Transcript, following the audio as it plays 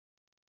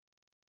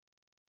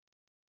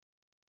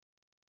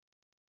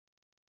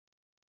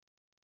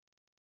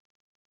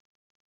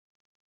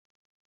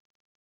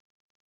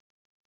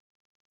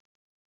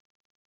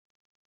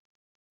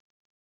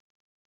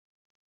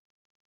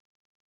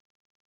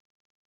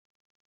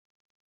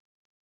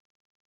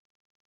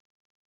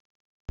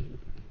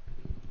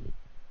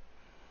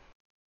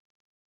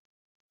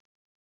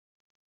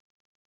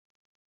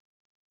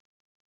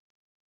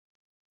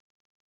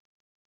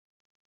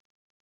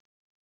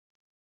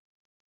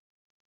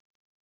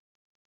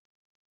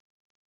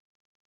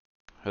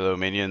Hello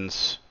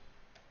minions,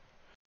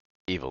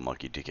 Evil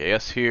Monkey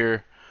DKS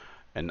here,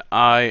 and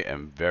I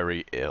am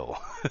very ill.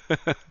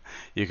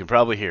 You can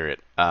probably hear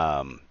it.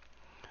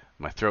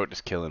 My throat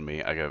is killing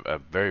me. I got a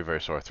very, very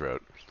sore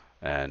throat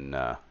and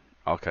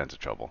all kinds of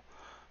trouble.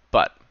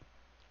 But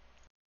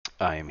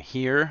I am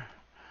here,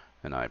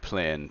 and I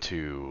plan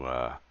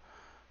to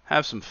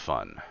have some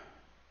fun.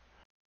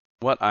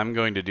 What I'm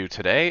going to do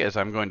today is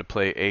I'm going to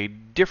play a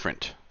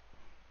different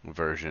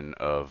version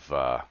of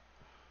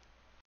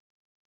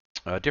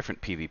a different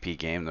PvP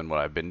game than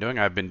what I've been doing.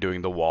 I've been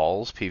doing the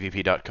Walls,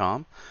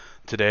 PvP.com.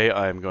 Today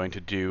I'm going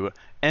to do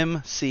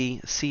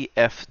MCCFT.com,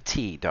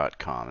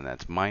 and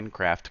that's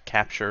Minecraft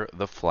Capture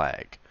the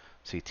Flag.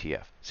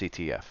 CTF. Did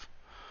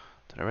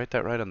I write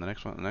that right on the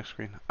next one, the next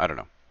screen? I don't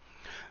know.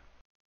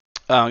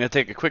 I'm going to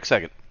take a quick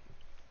second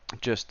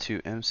just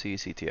to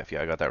MCCTF.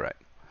 Yeah, I got that right.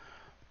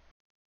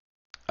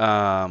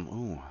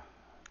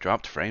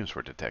 Dropped frames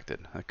were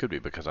detected. That could be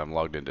because I'm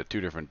logged into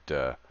two different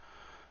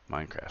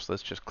Minecrafts.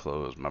 Let's just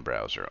close my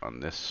browser on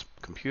this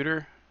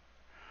computer.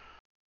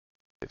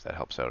 See if that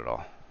helps out at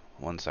all.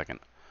 1 second.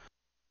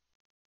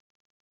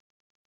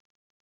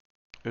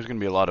 There's going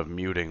to be a lot of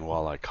muting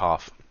while I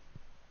cough.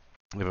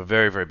 I have a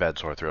very, very bad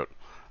sore throat.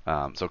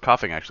 So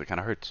coughing actually kind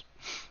of hurts.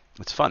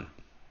 It's fun.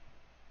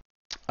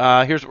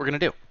 Here's what we're going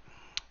to do.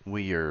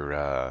 We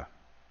are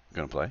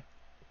going to play.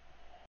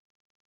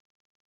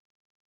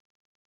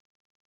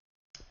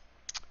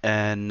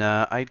 And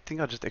I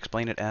think I'll just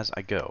explain it as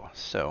I go.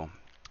 So,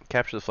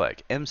 capture the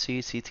flag.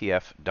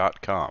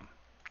 MCCTF.com.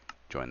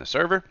 Join the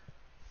server.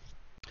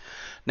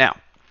 Now,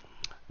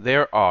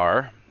 there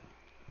are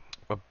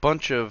a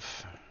bunch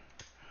of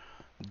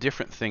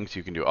different things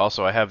you can do.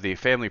 Also, I have the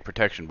family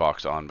protection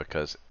box on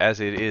because as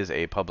it is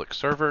a public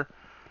server,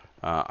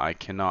 I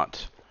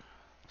cannot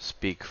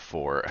speak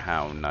for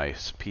how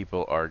nice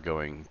people are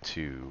going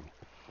to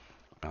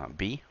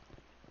be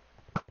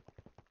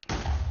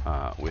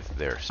with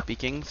their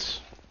speakings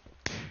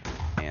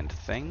and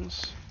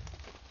things.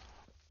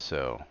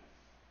 So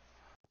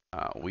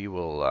we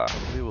will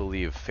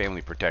leave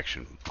family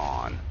protection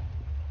on,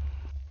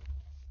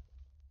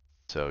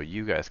 so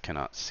you guys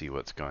cannot see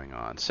what's going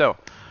on. So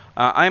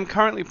I am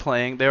currently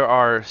playing. There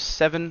are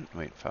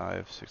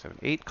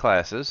 8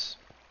 classes.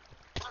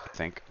 I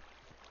think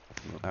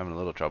I'm having a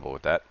little trouble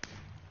with that.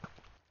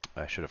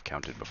 I should have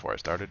counted before I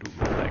started. Ooh,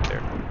 lag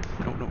there.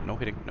 No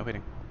hitting, no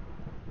hitting.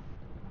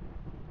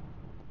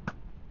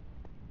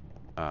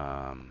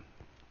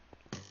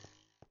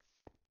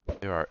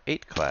 There are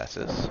 8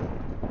 classes.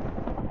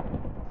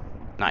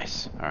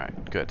 Nice.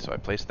 Alright, good. So I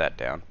placed that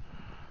down.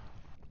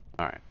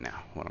 Alright,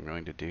 now what I'm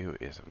going to do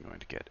is I'm going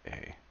to get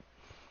a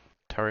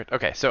turret.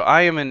 Okay, so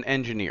I am an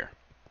engineer.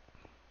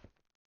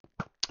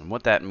 And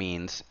what that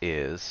means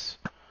is...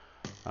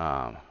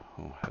 oh,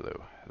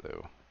 hello.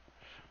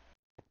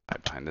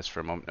 Hide behind this for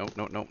a moment.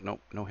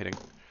 No hitting.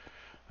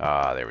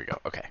 There we go.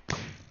 Okay.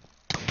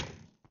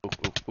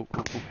 Ooh,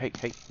 hey,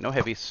 no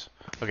heavies.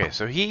 Okay,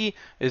 so he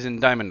is in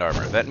diamond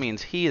armor. That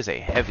means he is a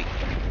heavy.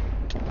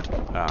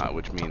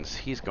 Which means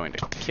he's going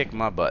to kick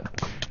my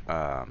butt.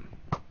 But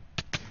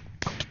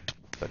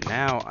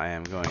now I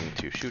am going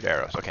to shoot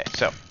arrows. Okay,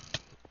 so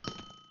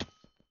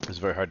this is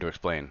very hard to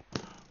explain.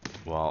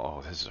 Well,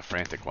 oh, this is a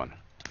frantic one.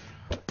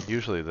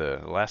 Usually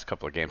the last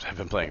couple of games I've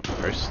been playing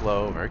very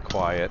slow, very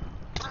quiet.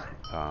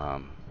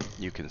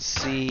 You can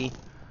see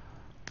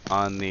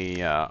on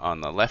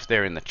the left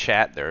there in the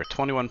chat there are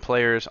 21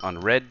 players on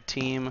red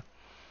team,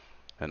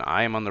 and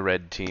I am on the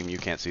red team. You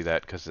can't see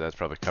that because that's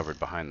probably covered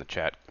behind the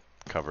chat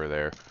cover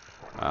there.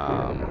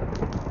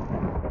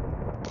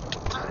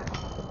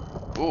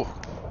 Ooh,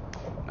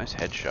 nice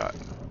headshot.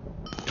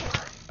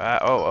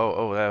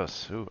 Oh, that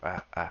was, ooh,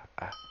 don't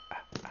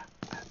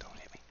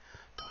hit me.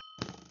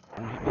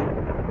 Don't hit me.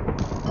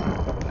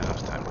 Now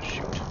it's time to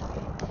shoot.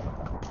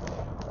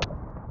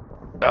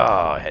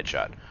 Oh,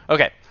 headshot.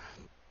 Okay.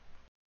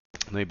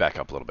 Let me back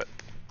up a little bit.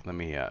 Let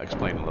me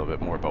explain a little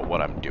bit more about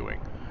what I'm doing.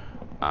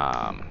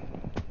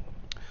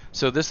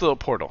 So this little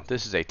portal,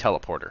 this is a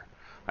teleporter.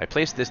 I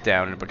place this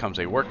down and it becomes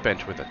a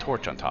workbench with a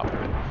torch on top of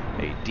it.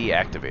 A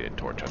deactivated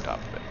torch on top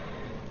of it.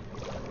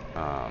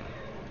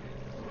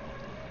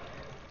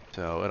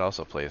 So it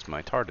also plays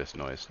my TARDIS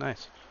noise.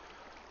 Nice.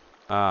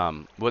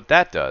 What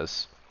that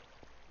does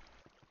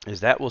is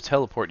that will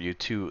teleport you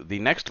to the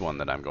next one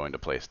that I'm going to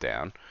place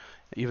down.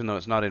 Even though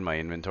it's not in my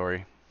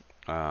inventory,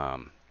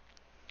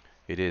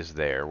 it is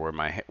there. Where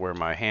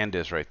my hand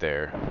is right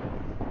there,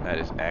 that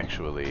is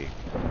actually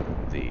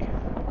the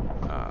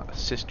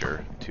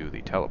sister to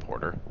the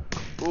teleporter.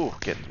 Ooh,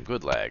 getting some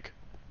good lag.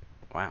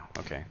 Wow,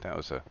 okay, that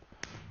was a...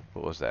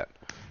 What was that?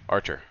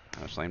 Archer.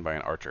 I was slain by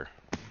an archer.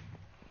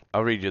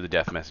 I'll read you the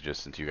death messages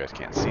since you guys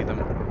can't see them.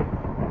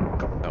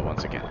 So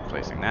once again,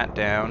 placing that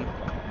down.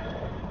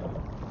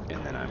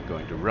 And then I'm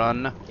going to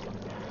run.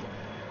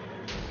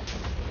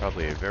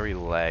 Probably a very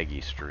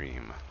laggy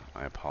stream.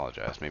 I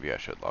apologize. Maybe I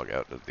should log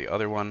out of the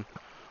other one.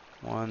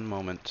 One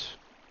moment.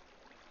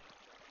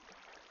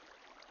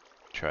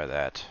 Try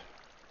that.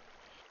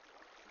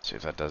 See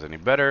if that does any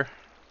better.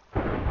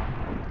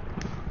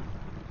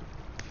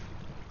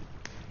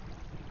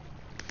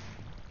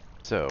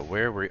 So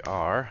where we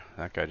are,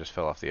 that guy just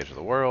fell off the edge of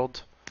the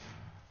world.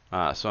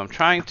 So I'm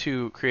trying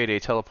to create a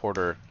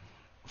teleporter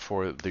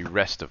for the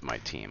rest of my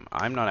team.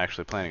 I'm not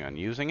actually planning on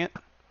using it.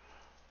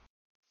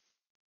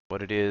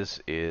 What it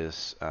is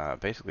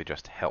basically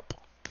just help.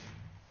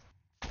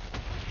 So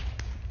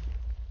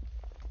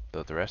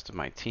that the rest of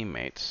my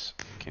teammates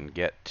can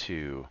get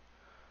to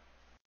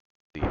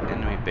the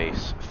enemy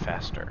base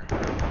faster.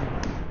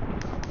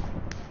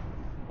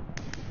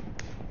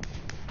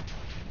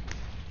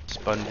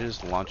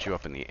 Sponges launch you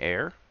up in the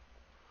air.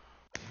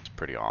 It's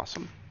pretty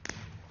awesome.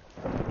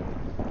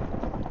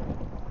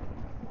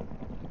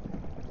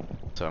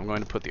 So I'm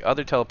going to put the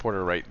other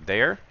teleporter right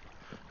there,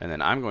 and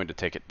then I'm going to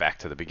take it back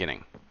to the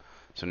beginning.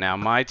 So now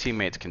my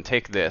teammates can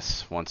take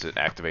this once it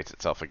activates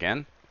itself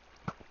again.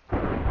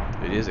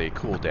 It is a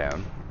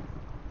cooldown.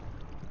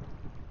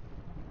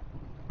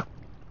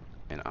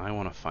 And I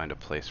want to find a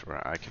place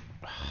where I can...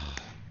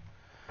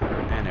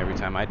 And every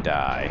time I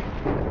die,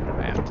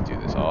 I have to do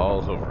this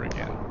all over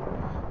again.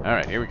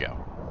 Alright, here we go.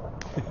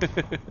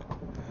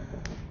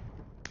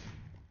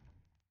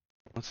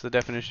 What's the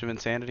definition of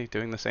insanity?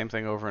 Doing the same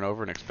thing over and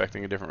over and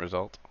expecting a different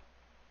result?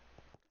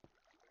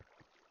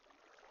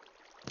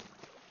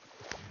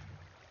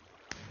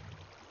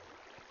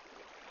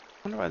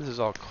 I wonder why this is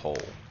all coal.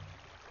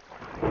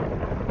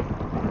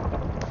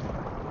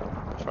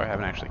 So I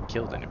haven't actually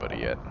killed anybody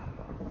yet.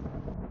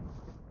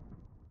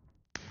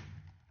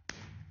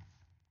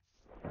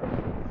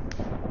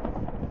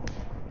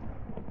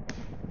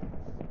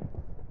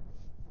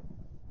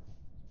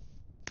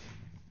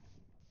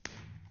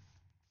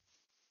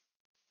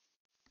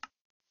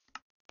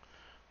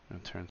 I'm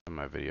going to turn some of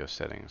my video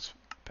settings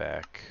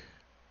back.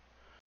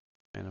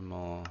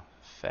 Minimal,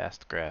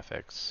 fast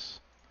graphics.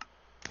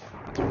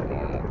 That's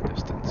normal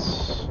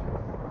distance.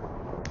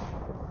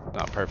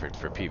 Not perfect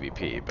for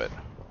PvP, but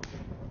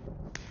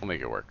we'll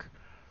make it work.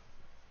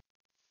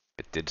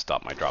 It did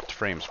stop my dropped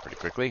frames pretty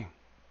quickly.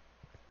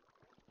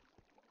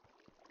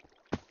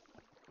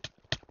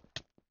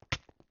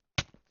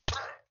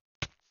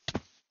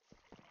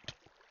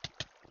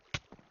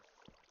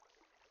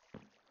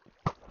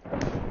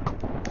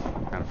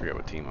 I forget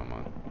what team I'm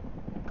on.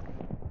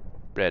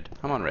 Red.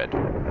 I'm on red.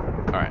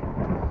 Alright.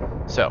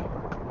 So,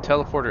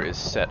 teleporter is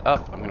set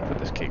up. I'm going to put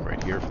this cake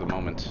right here for the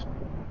moment.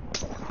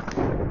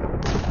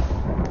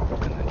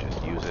 And then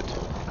just use it.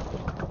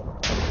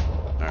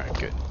 Alright,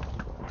 good.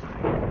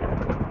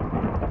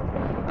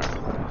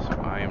 Alright, so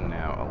I am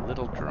now a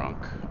little drunk.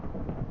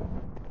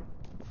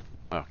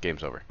 Oh,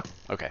 game's over.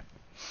 Okay.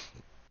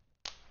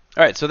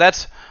 Alright, so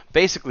that's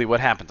basically what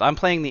happens. I'm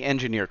playing the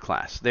engineer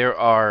class. There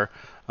are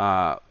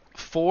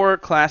 4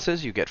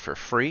 classes you get for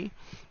free.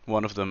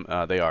 One of them,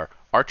 they are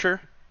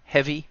Archer,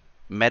 Heavy,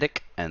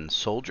 Medic, and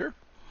Soldier.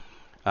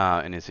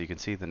 And as you can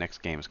see, the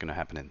next game is going to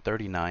happen in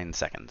 39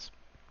 seconds.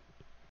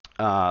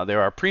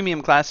 There are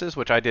premium classes,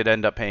 which I did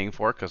end up paying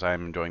for because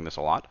I'm enjoying this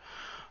a lot.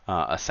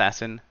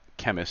 Assassin,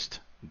 Chemist,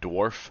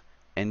 Dwarf,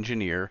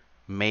 Engineer,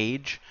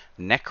 Mage,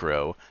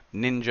 Necro,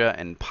 Ninja,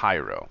 and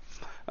Pyro.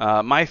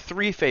 My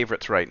 3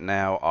 favorites right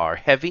now are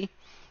Heavy,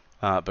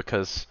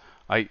 because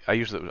I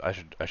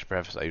should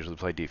preface, I usually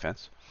play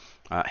defense.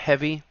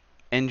 Heavy,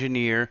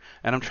 Engineer,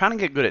 and I'm trying to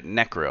get good at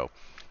Necro.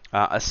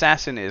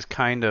 Assassin is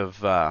kind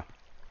of a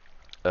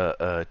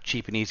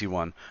cheap and easy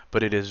one,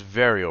 but it is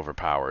very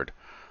overpowered.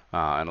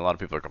 And a lot of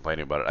people are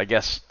complaining about it. I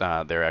guess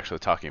they're actually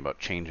talking about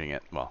changing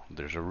it. Well,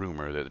 there's a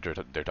rumor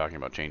that they're talking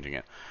about changing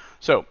it.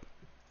 So,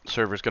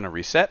 server's going to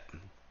reset.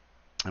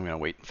 I'm going to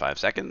wait 5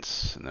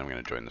 seconds, and then I'm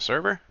going to join the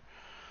server.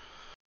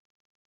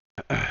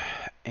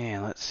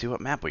 And let's see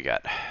what map we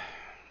got.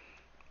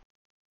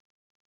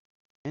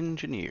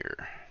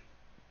 Engineer.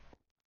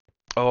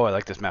 Oh, I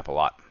like this map a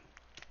lot.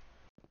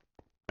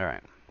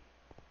 Alright.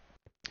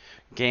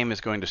 Game is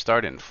going to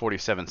start in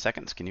 47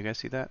 seconds. Can you guys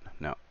see that?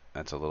 No,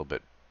 that's a little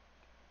bit...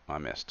 I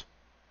missed.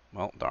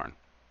 Well, darn.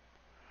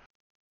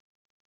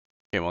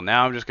 Okay, well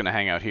now I'm just going to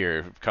hang out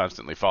here,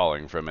 constantly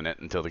falling for a minute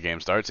until the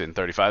game starts in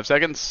 35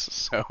 seconds.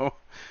 So,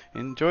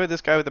 enjoy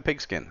this guy with the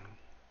pigskin.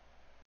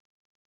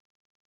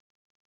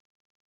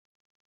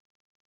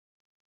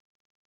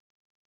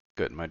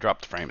 Good, my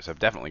dropped frames have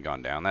definitely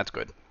gone down. That's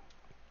good.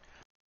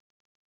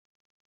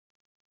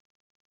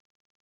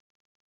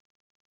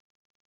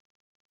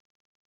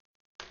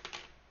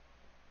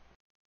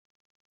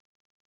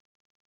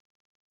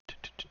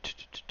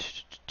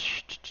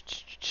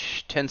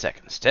 Ten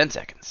seconds. 10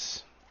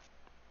 seconds.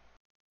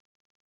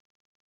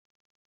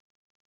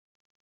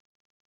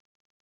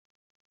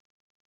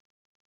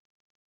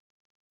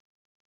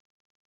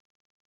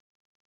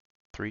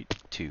 Three,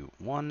 two,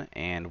 one,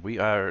 and we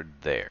are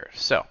there.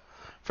 So,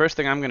 first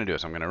thing I'm going to do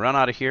is I'm going to run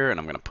out of here and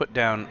I'm going to put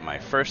down my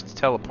first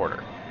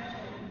teleporter.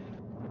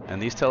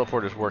 And these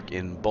teleporters work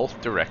in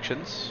both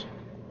directions.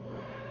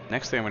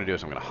 Next thing I'm going to do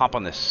is I'm going to hop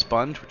on this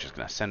sponge, which is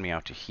going to send me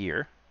out to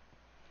here.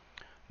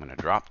 I'm going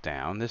to drop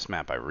down. This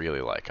map I really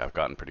like. I've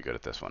gotten pretty good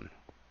at this one.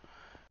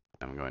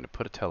 I'm going to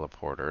put a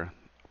teleporter.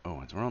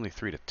 Oh, we're only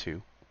 3 to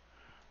 2.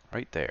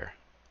 Right there.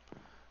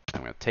 I'm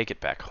going to take it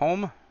back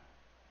home.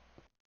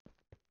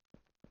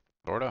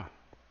 Sorta.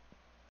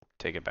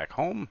 take it back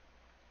home.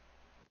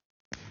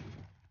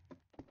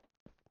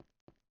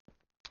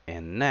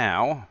 And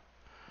now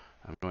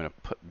I'm going to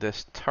put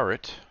this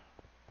turret.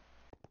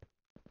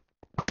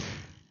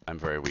 I'm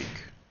very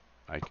weak.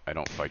 I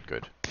don't fight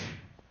good.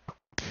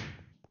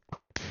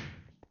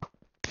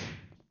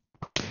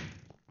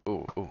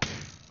 Oh, oh.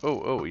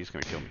 Oh, oh, he's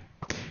gonna kill me.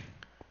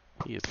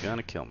 He is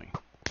gonna kill me.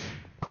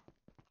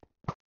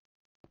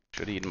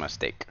 Should have eaten my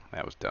steak.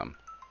 That was dumb.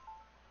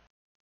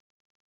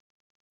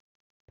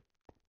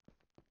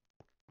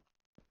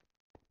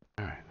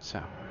 Alright,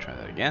 so try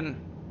that again.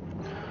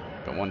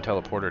 Got one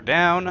teleporter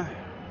down.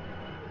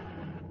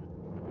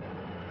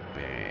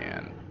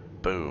 And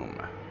boom.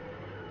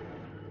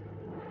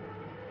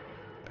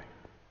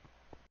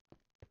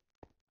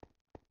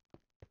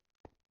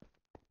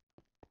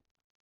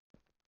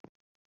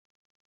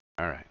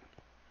 Alright.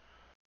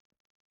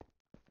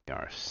 We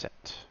are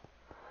set.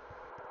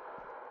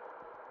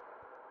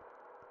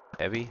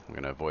 Heavy, I'm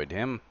going to avoid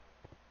him.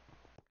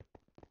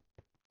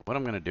 What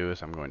I'm going to do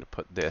is I'm going to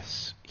put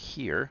this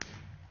here.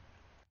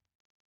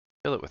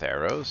 Fill it with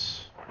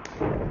arrows.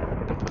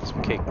 And put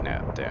some cake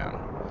nap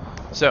down.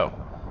 So,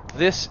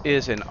 this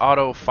is an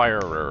auto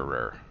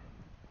firer.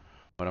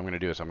 What I'm going to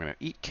do is I'm going to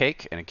eat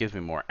cake and it gives me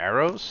more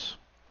arrows.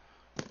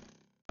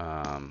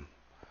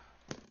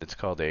 It's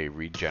called a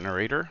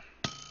regenerator.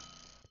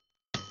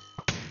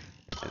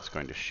 It's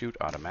going to shoot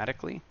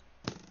automatically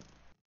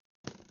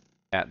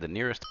at the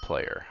nearest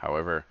player.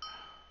 However,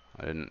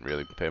 I didn't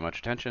really pay much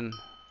attention.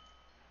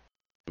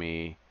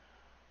 Me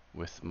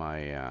with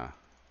my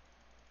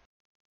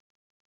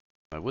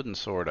my wooden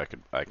sword,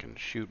 I can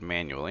shoot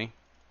manually,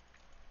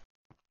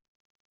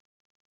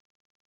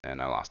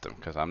 and I lost him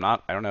because I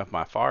don't have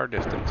my far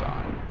distance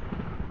on.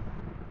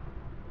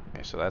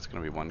 Okay, so that's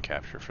going to be one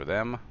capture for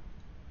them.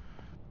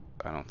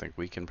 I don't think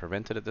we can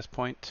prevent it at this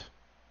point.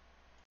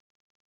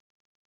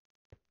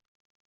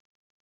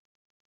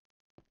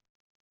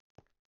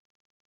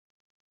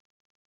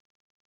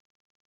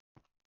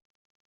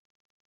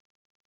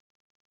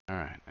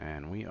 Alright,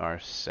 and we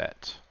are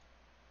set.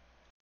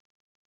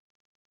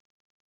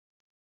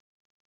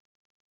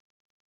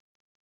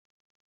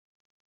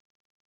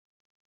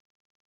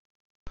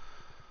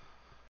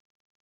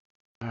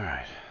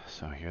 Alright,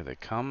 so here they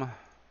come.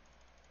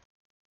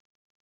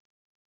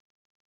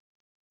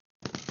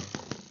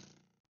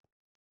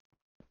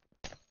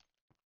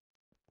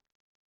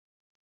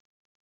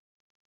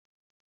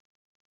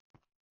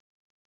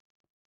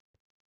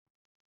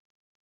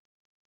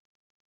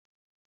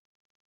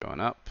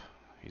 Going up.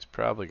 He's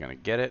probably going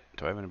to get it.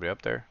 Do I have anybody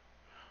up there?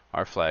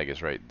 Our flag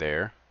is right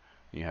there.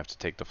 You have to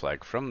take the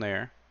flag from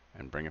there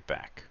and bring it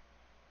back.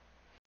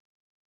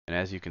 And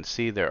as you can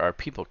see, there are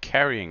people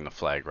carrying the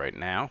flag right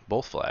now,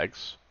 both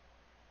flags.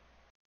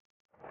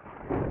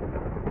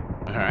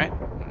 Alright,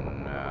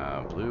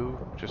 blue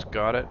just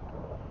got it.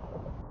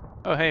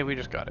 Oh hey, we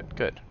just got it,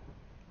 good.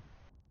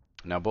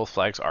 Now both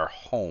flags are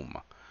home,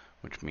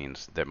 which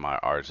means that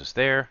ours is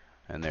there,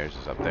 and theirs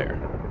is up there.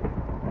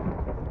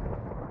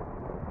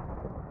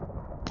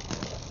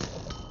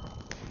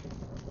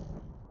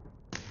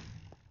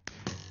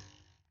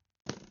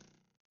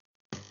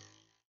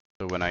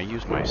 So when I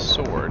use my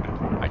sword,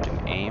 I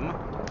can aim.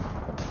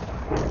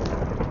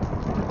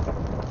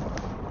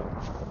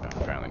 I'm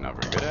apparently not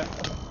very good at.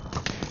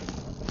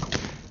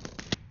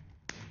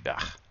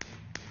 Ah.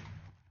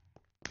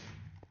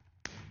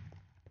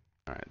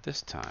 Alright,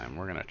 this time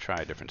we're going to try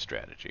a different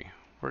strategy.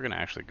 We're going to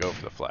actually go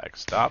for the flag.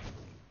 Stop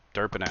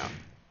derping out.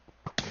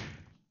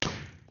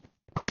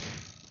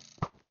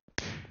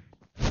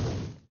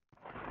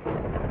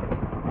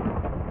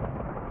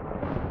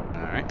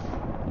 Alright,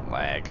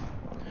 lag.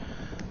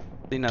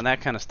 See, now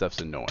that kind of stuff's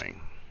annoying.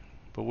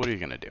 But what are you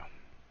going to do?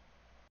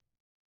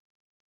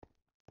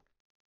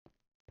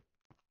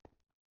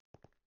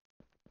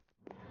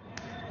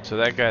 So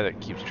that guy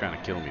that keeps trying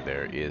to kill me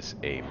there is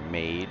a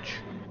mage.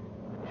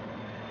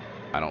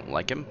 I don't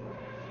like him.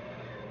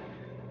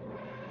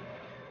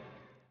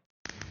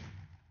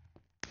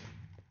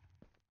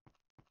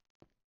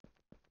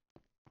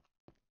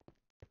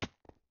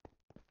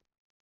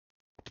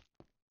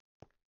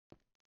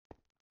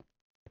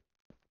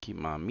 Keep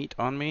my meat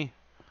on me.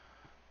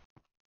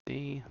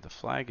 See, the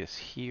flag is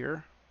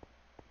here.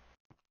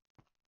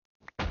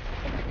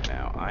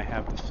 Now I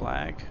have the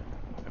flag,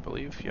 I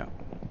believe, yeah.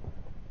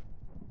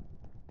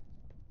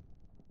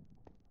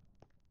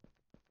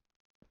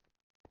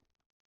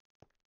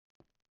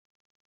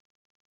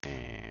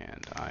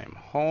 And I'm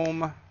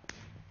home.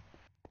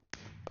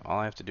 All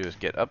I have to do is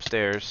get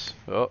upstairs.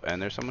 Oh,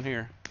 and there's someone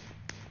here.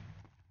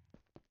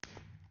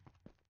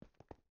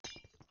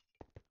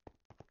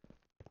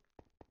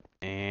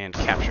 And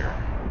capture.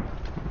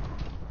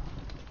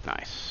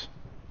 Nice.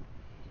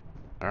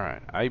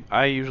 Alright,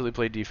 I usually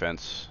play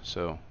defense,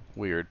 so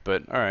weird,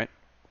 but alright.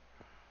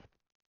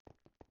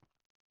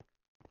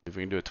 If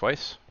we can do it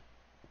twice.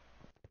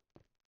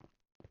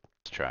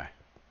 Let's try.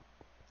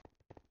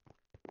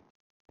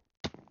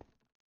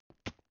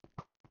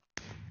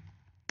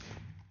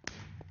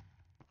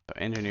 So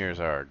engineers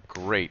are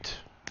great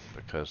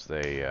because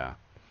they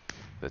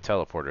the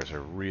teleporters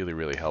are really,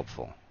 really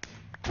helpful.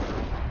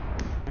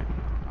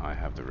 I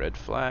have the red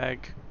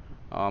flag.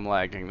 Oh, I'm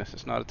lagging. This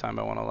is not a time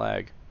I want to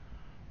lag.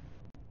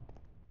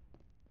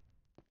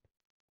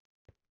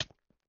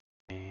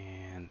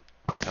 And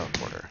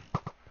teleporter.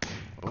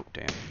 Oh,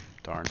 damn.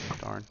 Darn,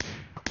 darn.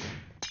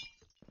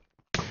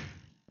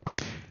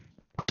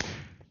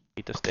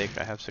 Eat the steak.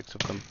 I have 6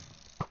 of them.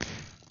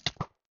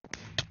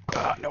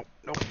 Nope,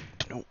 nope,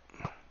 nope.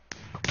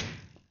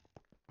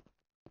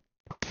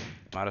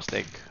 I'm out of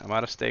steak. I'm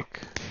out of steak.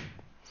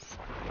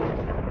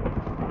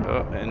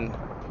 Oh, and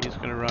he's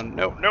gonna run.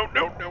 No, no,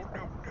 no, no,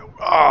 no, no.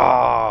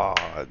 Oh,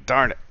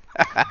 darn it.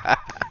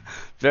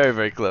 Very,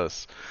 very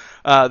close.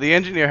 The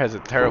engineer has a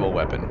terrible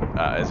weapon,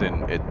 as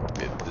in it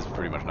is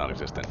pretty much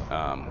non-existent.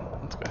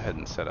 Let's go ahead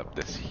and set up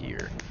this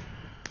here.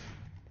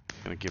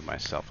 I'm gonna give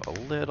myself a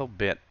little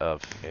bit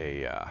of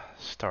a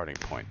starting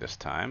point this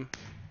time.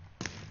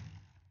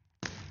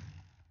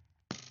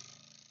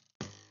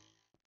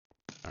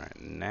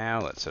 Alright,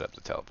 now let's set up the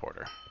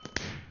teleporter.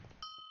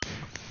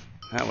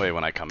 That way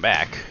when I come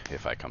back,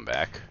 if I come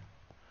back,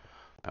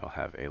 I'll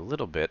have a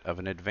little bit of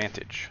an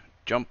advantage.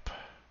 Jump.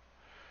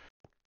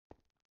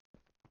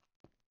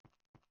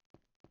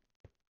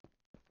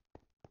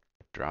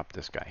 Drop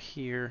this guy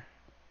here.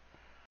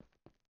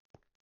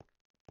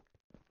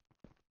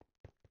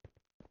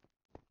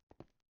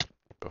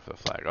 Go for the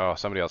flag. Oh,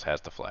 somebody else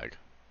has the flag.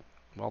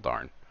 Well,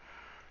 darn.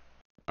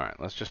 Alright,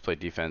 let's just play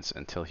defense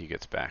until he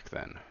gets back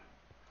then.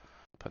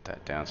 Put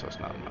that down so it's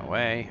not in my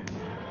way.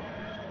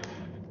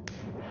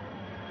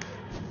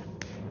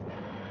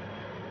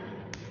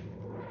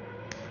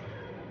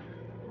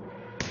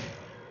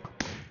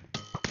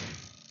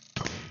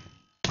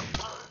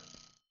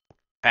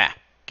 Ah,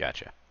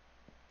 gotcha.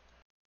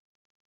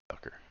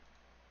 Sucker.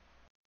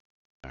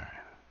 Alright.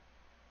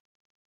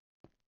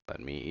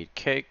 Let me eat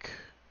cake.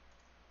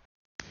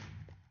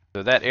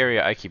 So that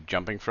area I keep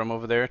jumping from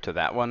over there to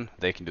that one,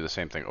 they can do the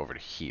same thing over to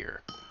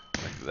here.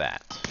 Like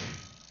that.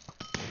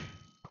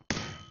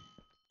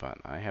 But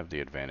I have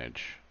the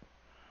advantage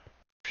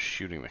of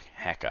shooting the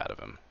heck out of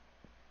him.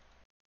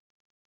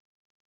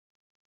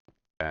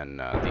 And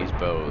these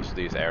bows,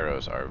 these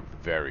arrows are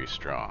very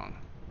strong.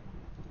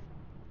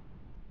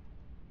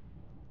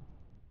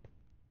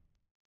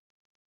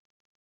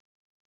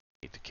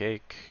 Eat the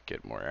cake,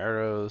 get more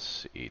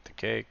arrows. Eat the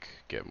cake,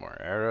 get more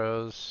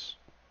arrows.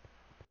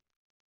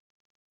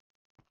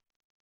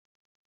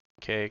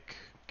 Cake,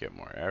 get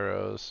more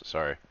arrows.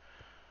 Sorry.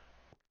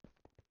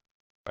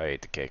 I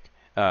ate the cake.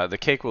 The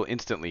cake will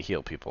instantly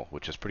heal people,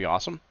 which is pretty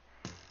awesome.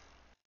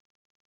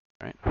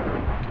 Alright.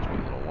 Gives me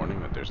a little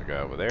warning that there's a guy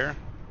over there.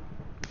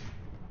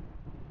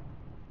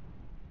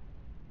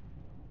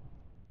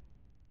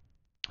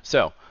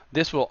 So,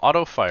 this will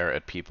auto-fire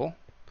at people.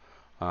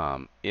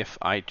 If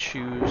I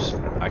choose,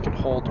 I can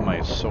hold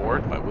my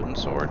sword, my wooden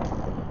sword,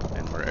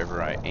 and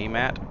wherever I aim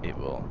at, it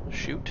will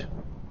shoot.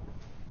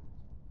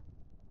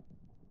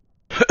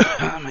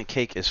 My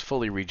cake is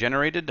fully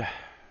regenerated.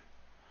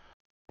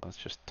 Let's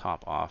just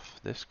top off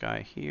this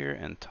guy here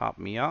and top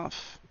me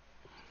off.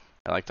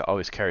 I like to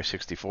always carry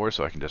 64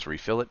 so I can just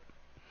refill it.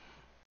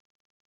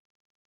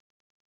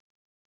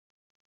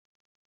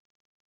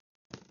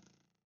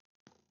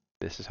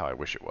 This is how I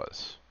wish it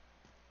was.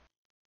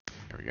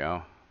 Here we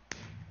go.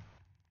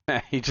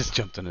 He just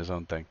jumped on his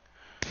own thing.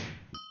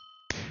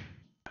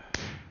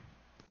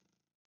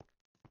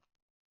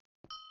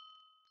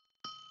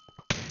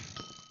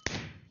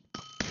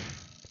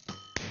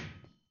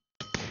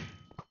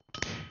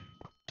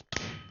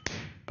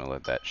 I'll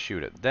let that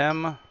shoot at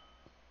them.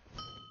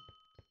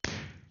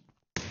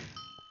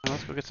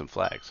 Let's go get some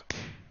flags.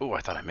 Oh,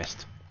 I thought I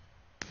missed.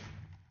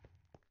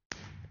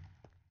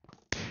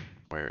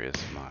 Where is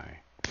my...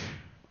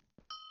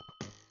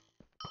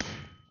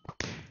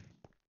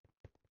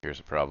 Here's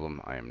a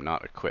problem. I am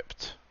not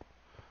equipped.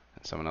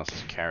 And someone else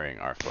is carrying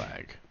our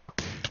flag.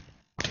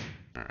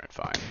 Alright,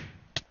 fine.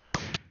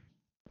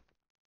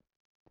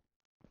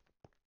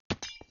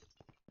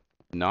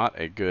 Not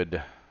a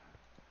good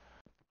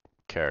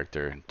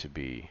character to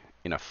be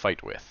in a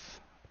fight with.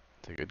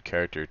 It's a good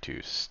character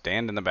to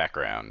stand in the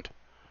background.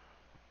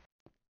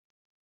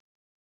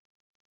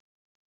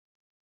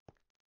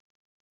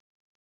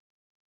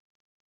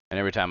 And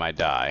every time I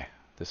die,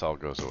 this all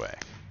goes away.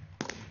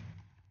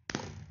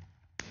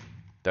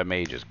 That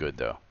mage is good,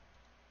 though.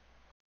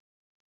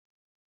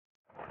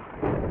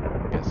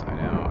 Yes, I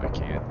know, I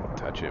can't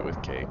touch it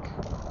with cake.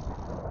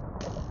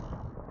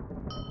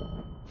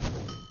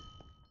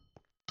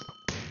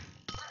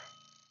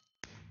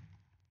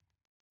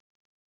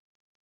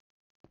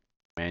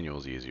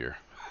 Manual's easier.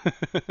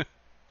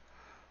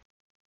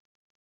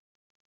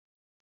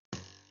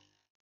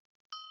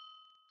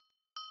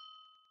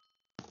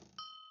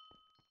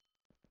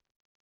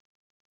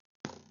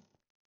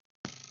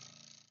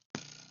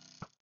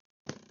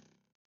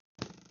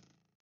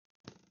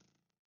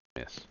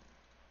 Yes.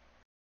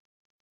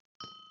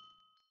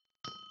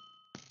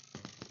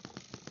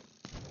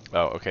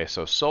 Oh, okay,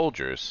 so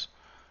soldiers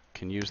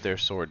can use their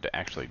sword to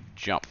actually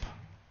jump.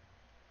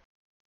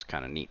 It's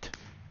kind of neat.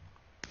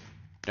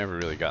 Never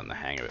really gotten the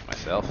hang of it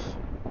myself.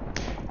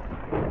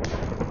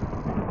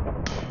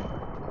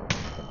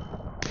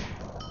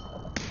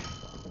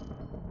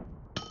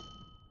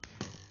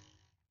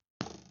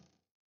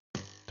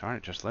 Darn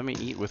it, just let me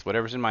eat with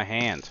whatever's in my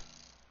hand.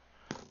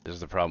 This is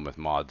the problem with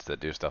mods that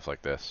do stuff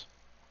like this.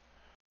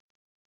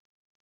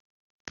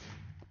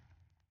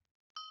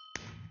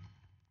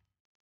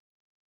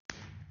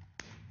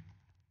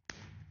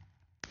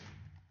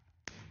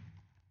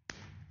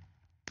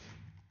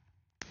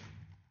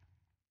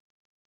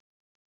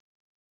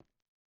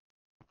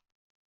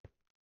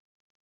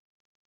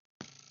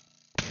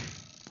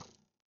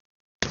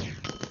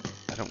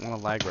 I don't want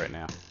to lag right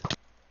now.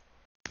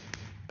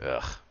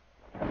 Ugh.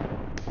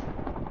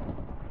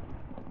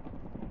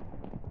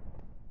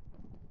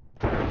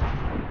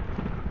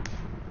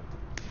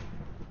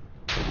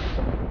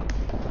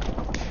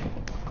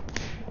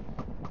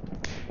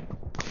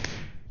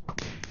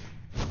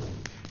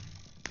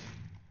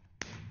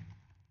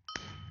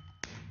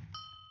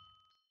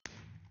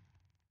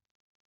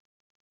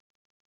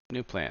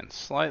 New plan,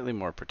 slightly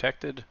more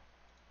protected.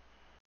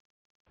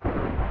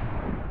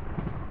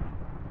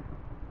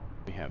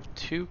 We have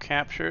 2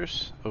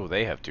 captures. Oh,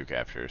 they have 2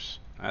 captures.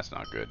 That's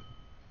not good.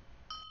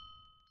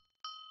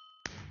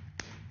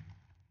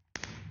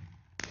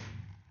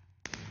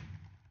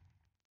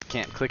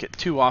 Can't click it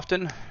too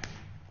often.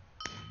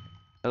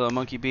 Hello,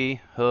 Monkey B.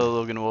 Hello,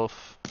 Logan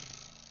Wolf.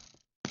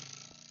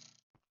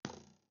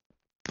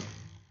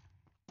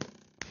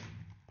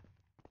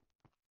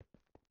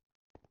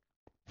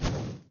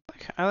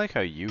 I like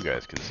how you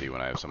guys can see when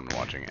I have someone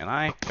watching, and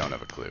I don't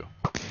have a clue.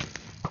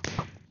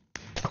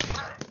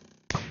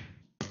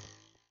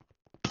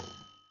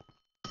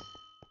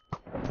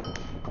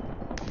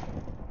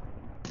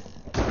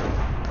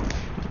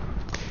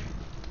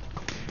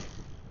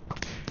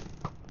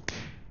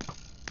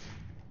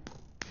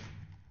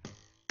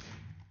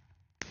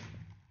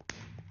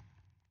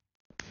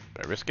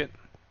 Should I risk it?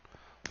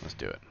 Let's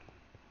do it.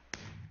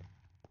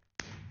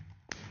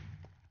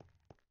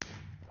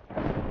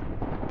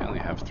 I only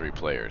have 3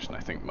 players, and I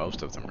think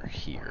most of them are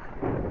here.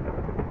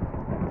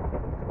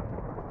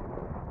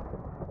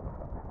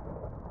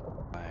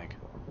 Flag.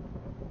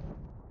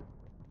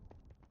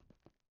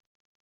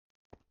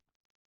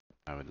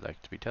 I would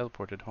like to be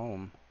teleported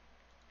home.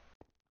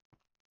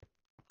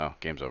 Oh,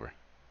 game's over.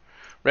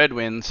 Red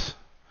wins.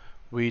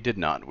 We did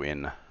not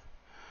win.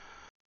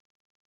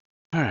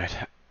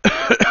 Alright.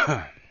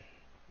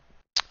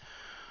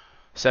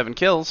 7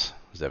 kills,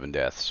 7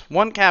 deaths.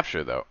 1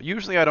 capture, though.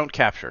 Usually I don't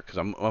capture, because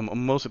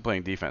I'm mostly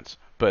playing defense.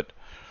 But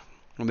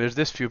when there's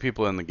this few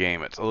people in the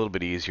game, it's a little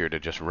bit easier to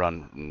just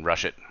run and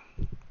rush it.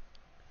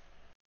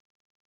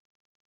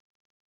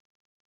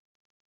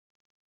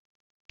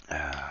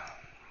 I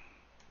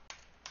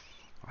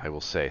will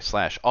say,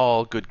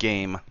 /all, good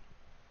game.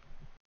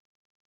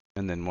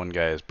 And then one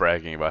guy is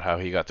bragging about how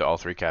he got to all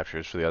 3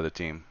 captures for the other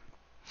team.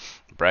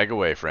 Brag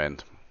away,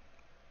 friend.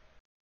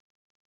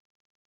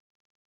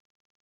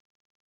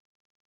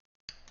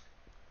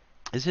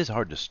 This is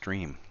hard to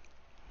stream.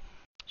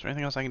 Is there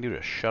anything else I can do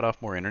to shut off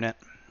more internet?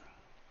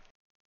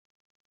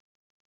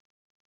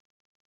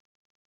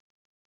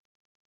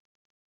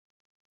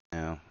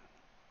 No.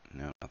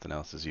 No, nothing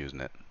else is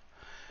using it.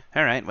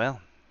 Alright,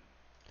 well.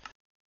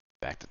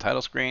 Back to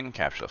title screen,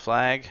 capture the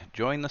flag,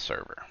 join the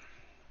server.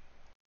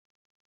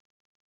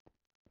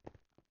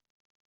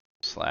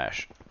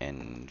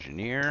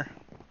 /engineer.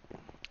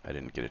 I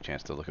didn't get a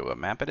chance to look at what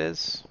map it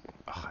is.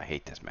 Oh, I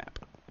hate this map.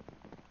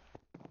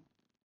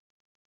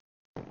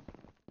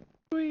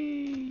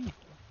 Whee!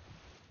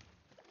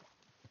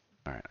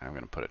 Alright, I'm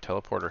going to put a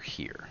teleporter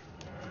here.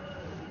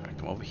 I'm going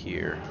to come over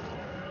here.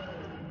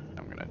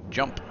 I'm going to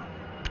jump.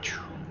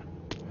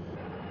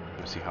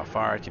 Let's see how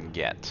far I can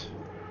get.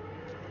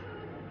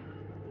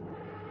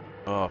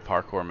 Oh,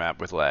 parkour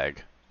map with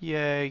lag.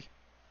 Yay!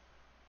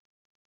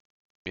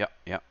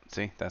 Yep,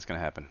 see, that's going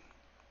to happen.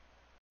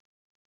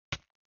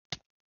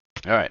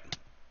 Alright,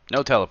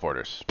 no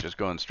teleporters, just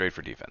going straight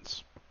for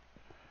defense.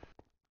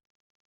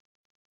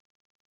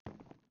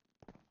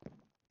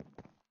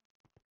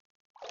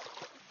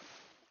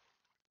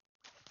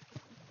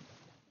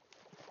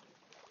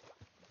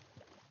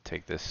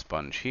 Take this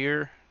sponge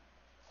here,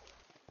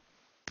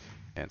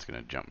 and it's going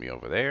to jump me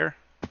over there.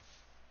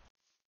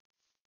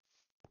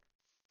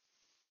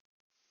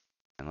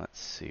 And let's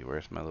see,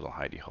 where's my little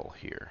hidey hole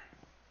here?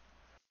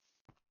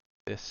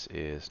 This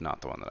is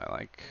not the one that I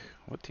like.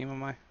 What team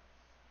am I?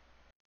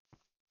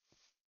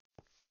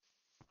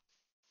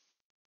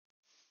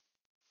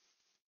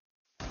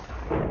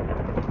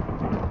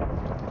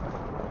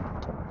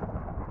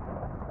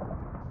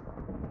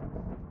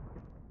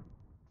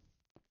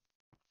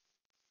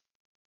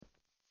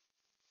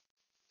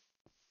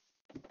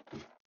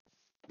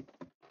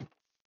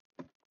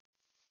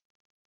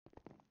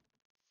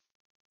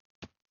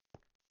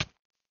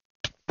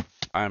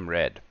 I'm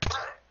red.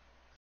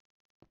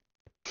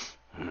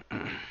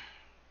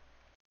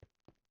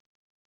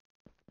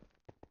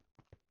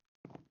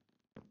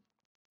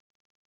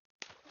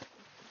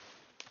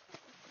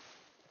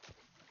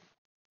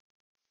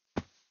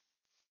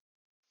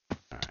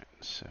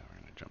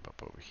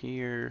 up over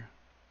here.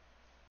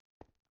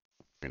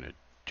 We're gonna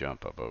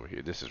jump up over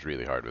here. This is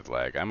really hard with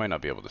lag. I might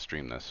not be able to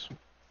stream this.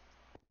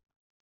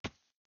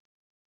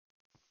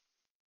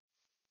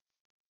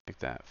 Like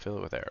that. Fill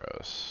it with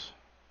arrows.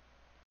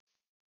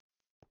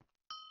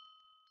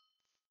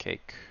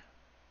 Cake.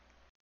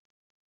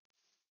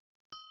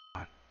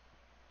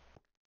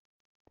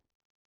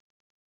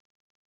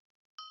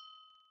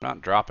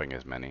 Not dropping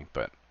as many,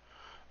 but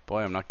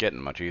boy, I'm not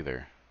getting much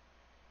either.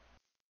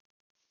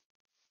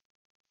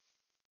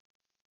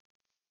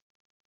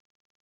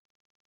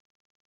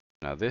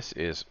 Now this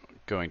is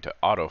going to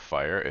auto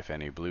fire if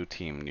any blue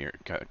team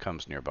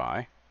comes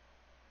nearby.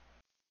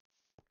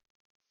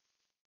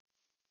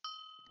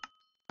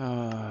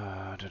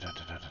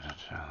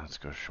 Let's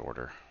go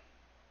shorter.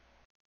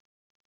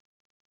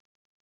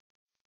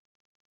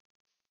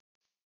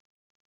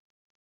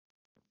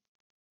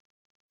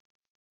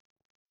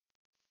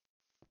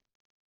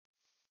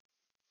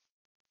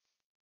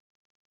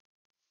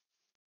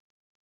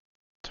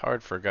 It's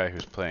hard for a guy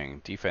who's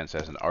playing defense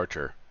as an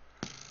archer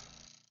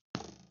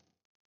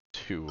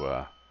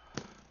to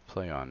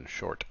play on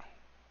short.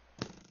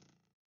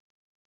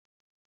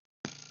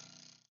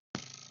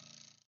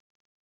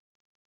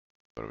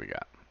 What do we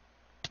got?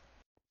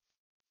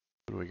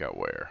 What do we got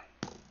where?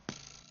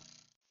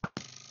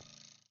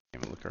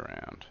 Even look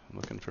around. I'm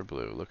looking for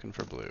blue, looking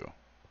for blue.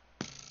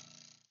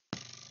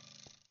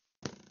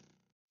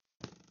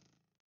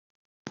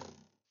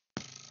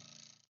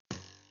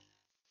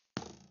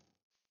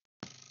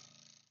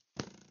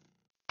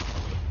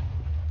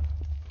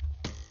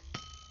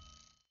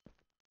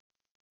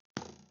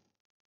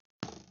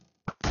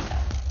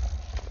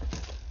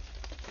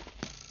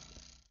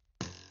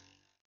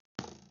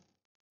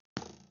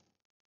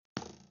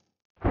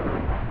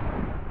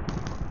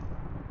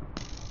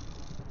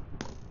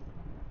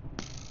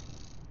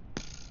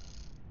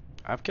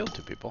 I've killed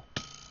 2 people.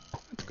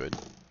 That's good.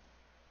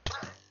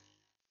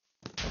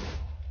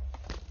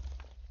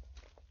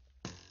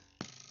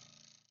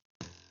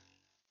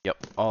 Yep,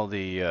 all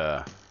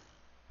the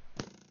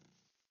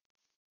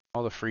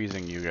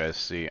freezing you guys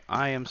see,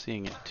 I am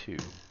seeing it too.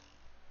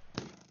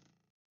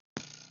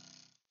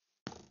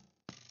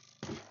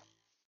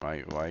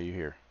 Why are you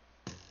here?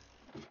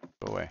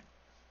 Go away.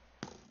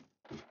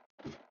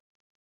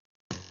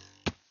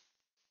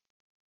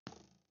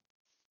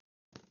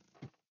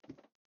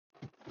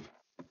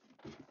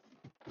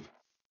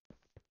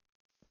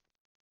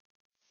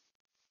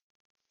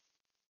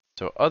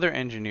 So other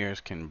engineers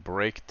can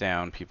break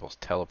down people's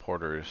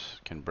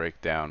teleporters, can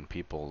break down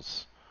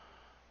people's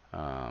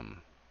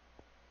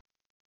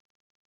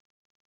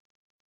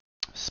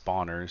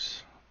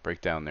spawners,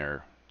 break down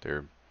their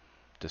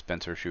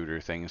dispenser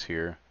shooter things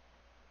here.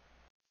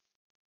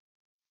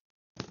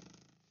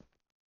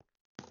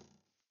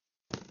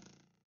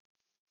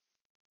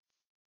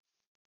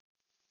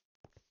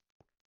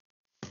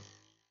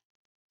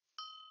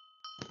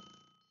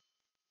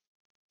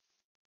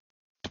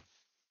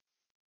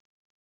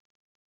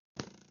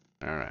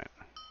 Alright.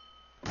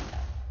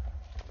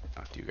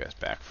 Knocked you guys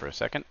back for a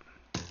second.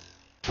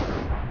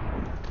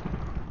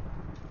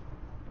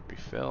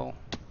 Refill.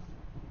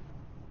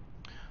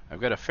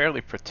 I've got a fairly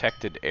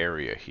protected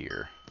area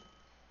here.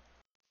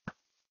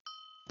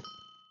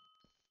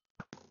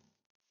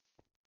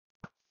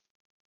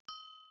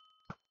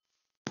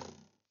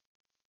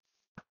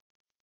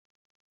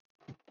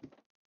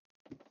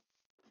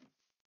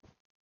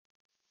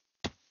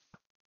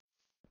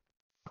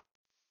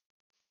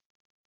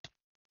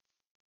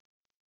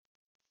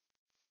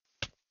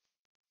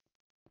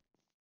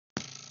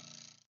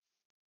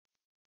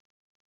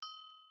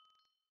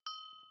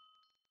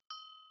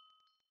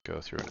 Go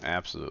through an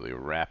absolutely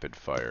rapid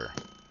fire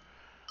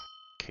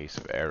case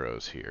of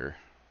arrows here.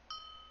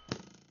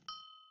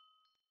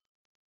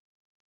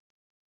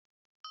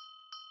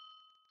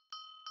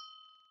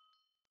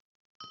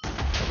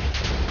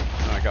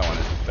 Oh, I got one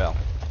as a bell.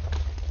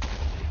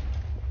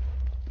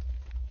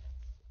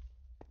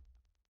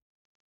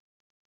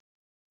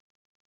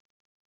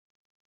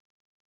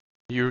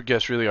 You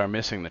guys really are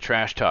missing the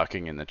trash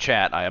talking in the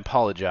chat. I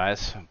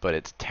apologize, but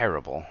it's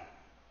terrible.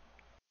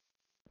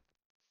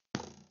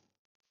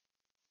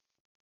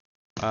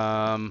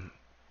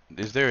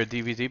 Is there a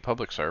DBZ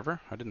public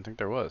server? I didn't think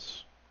there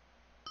was.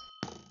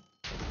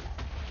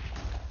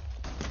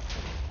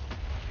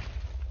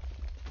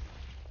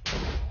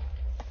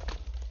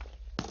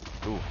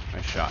 Ooh,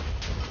 nice shot.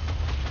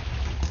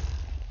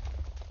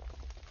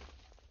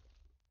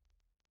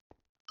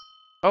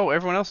 Oh,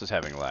 everyone else is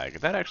having lag.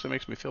 That actually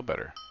makes me feel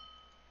better.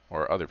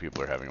 Or other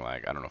people are having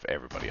lag. I don't know if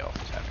everybody else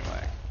is having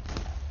lag.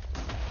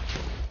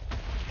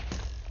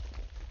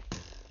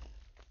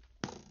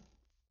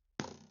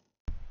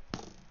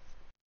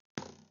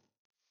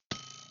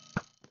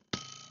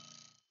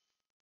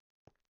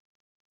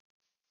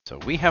 So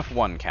we have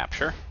 1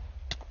 capture.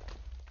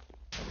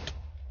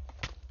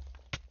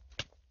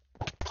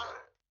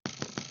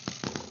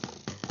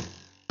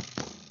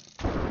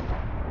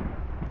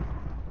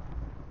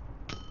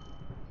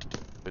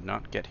 Did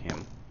not get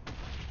him.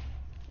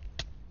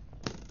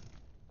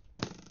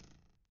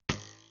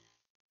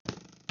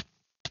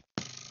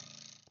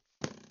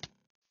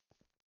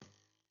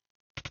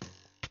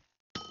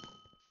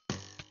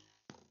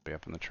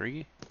 Up in the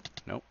tree?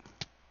 Nope.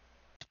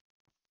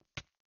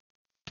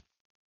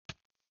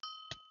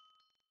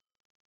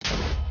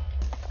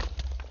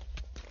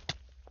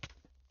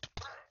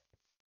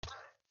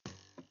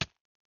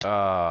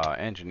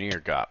 Engineer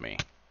got me.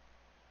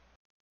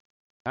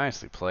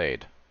 Nicely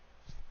played.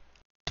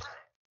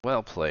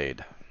 Well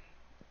played.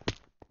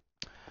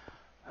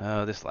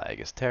 Oh, this lag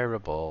is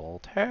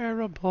terrible.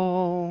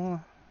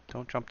 Terrible.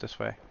 Don't jump this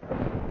way.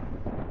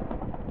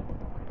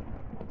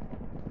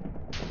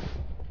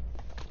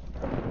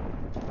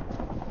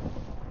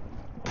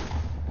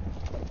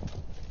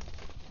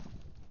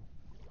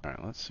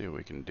 Alright, let's see what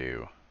we can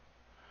do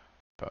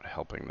about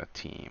helping the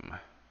team.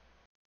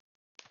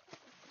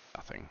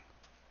 Nothing.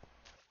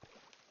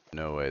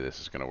 No way this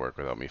is going to work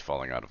without me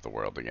falling out of the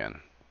world again.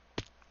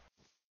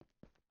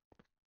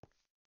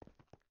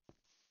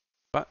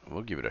 But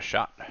we'll give it a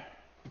shot.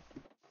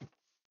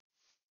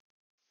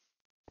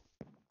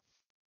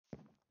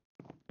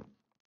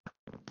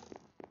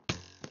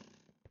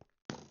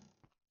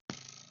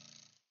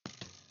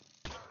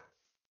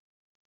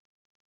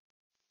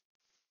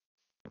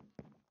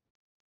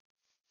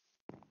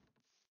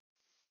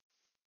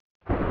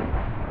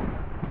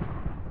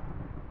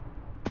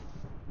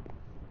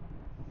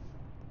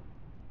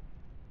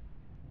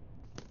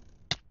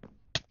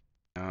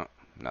 No,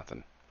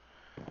 nothing.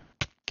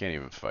 Can't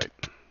even fight.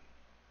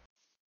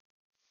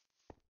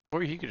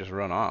 Or he could just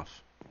run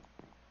off.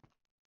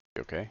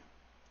 Okay.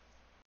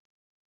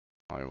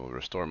 I will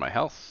restore my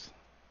health.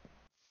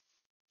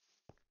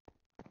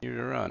 Here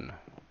to run.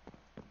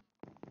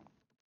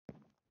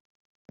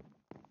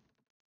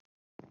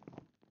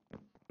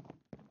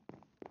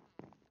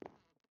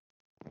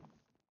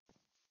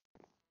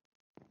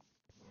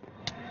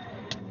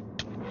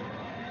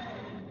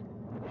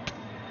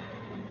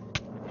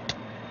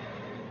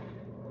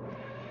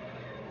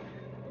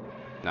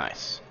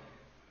 Nice.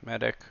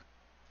 Medic.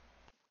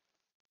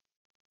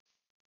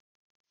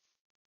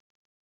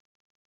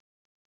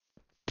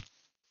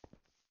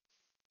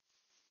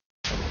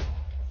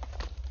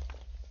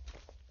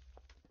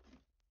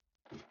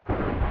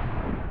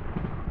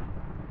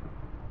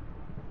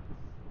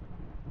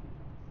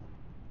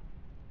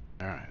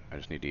 Alright, I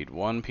just need to eat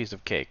one piece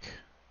of cake.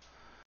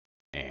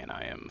 And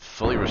I am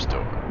fully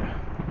restored.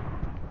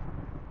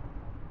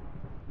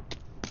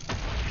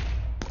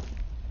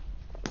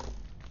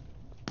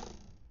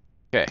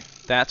 Okay,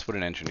 that's what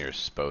an engineer is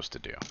supposed to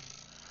do.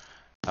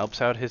 Helps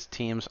out his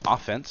team's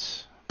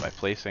offense by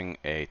placing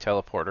a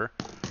teleporter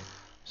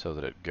so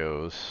that it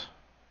goes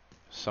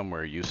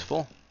somewhere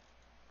useful.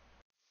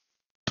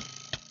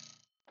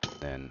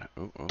 Then,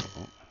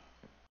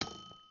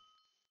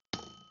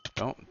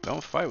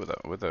 don't fight with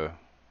a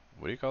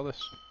what do you call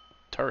this?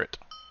 Turret.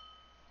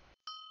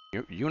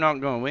 You're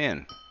not gonna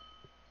win.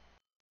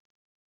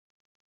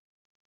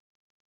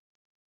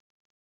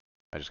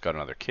 I just got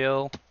another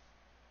kill.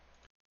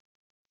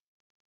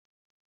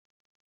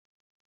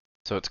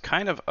 So it's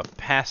kind of a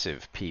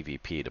passive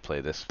PvP to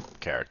play this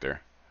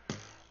character.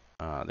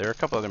 There are a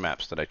couple other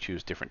maps that I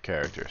choose different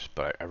characters,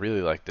 but I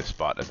really like this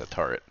spot as a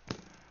turret.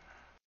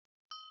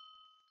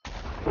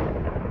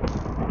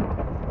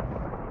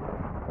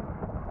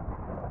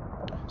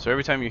 So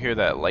every time you hear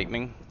that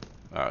lightning,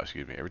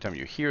 every time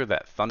you hear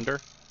that thunder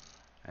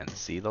and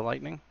see the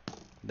lightning,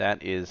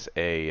 that is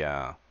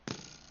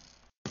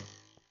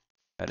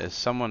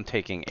someone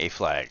taking a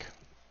flag.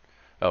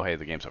 Oh, hey,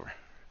 the game's over.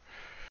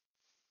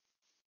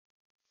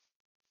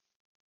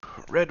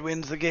 Red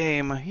wins the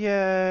game.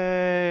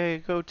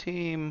 Yay! Go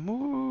team.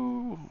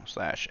 Woo!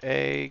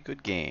 /A.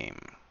 Good game.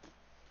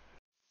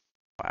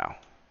 Wow.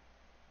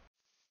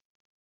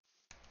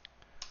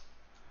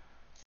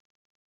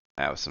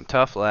 That was some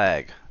tough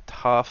lag.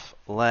 Tough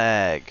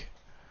lag.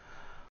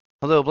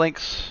 Hello,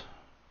 Blinks.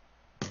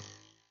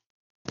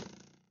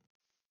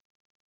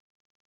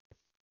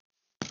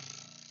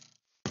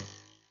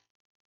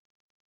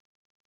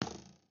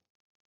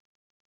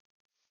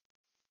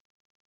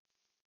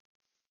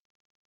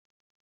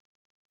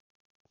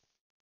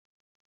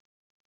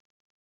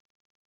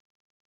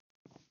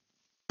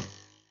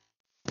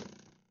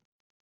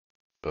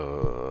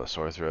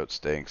 Sore throat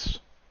stinks.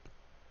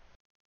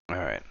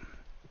 Alright.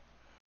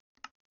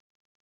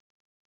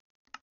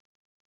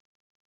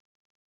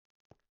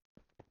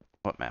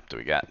 What map do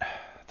we got?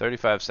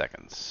 35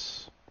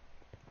 seconds.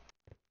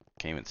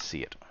 Can't even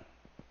see it.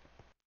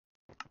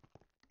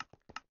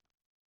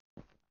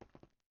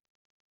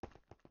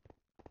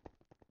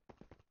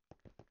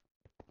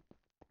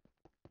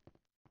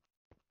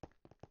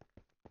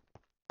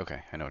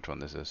 Okay, I know which one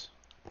this is.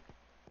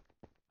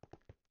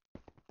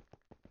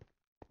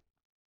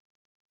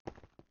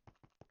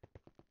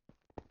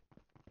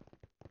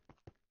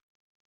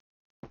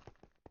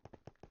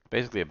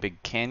 Basically a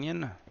big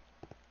canyon.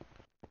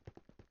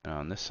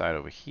 On this side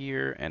over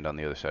here, and on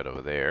the other side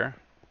over there,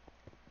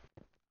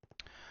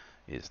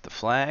 is the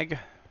flag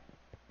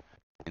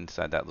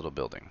inside that little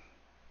building.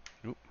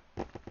 Oop.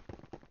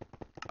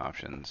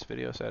 Options,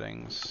 video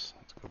settings.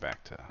 Let's go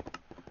back to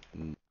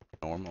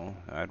normal.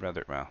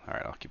 Well,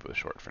 alright, I'll keep it with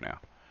short for now.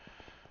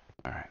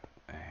 Alright,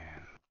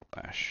 and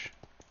flash.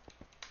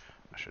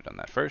 should have done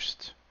that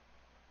first.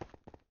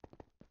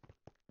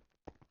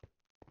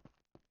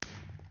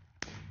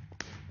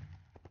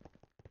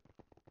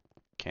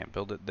 Can't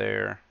build it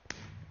there.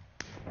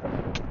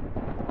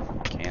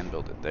 Can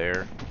build it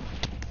there.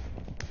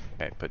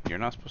 Okay, but you're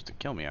not supposed to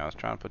kill me. I was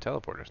trying to put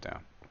teleporters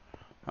down.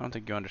 I don't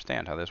think you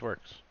understand how this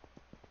works.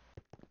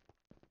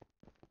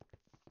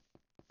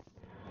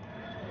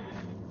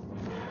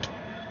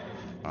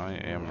 I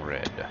am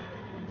red.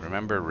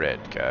 Remember red,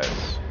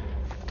 guys.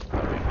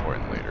 That'll be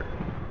important later.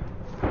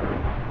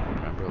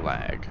 Remember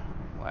lag.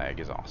 Lag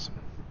is awesome.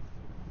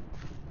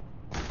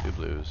 2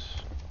 blues.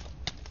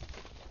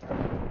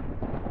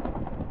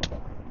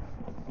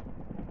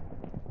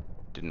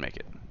 Didn't make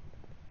it.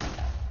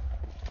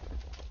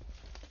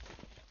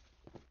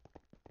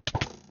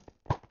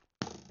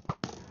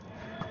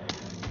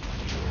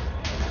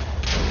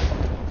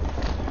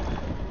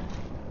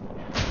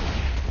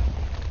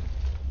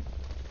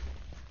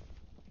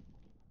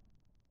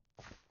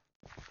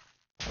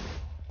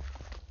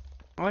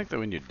 I like that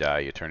when you die,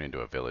 you turn into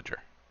a villager.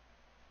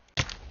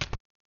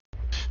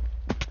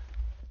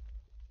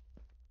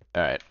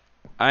 Alright.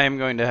 I am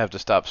going to have to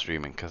stop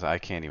streaming because I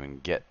can't even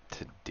get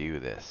to do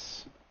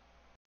this.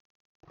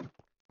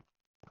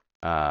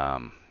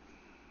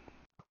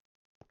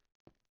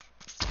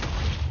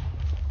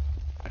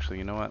 Actually,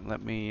 you know what?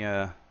 Let me,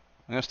 I'm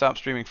going to stop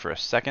streaming for a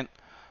second.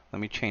 Let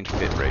me change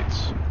bit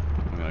rates.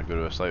 I'm going to go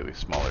to a slightly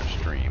smaller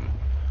stream.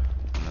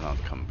 And then I'll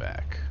come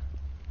back.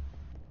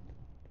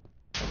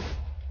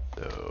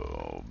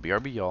 So,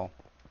 BRB, y'all.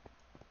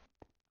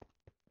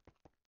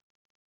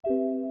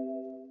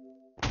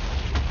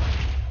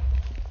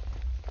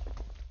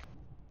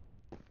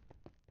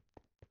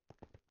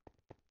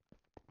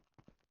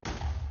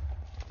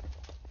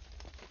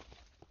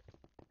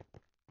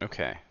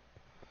 Okay.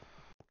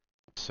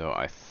 So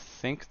I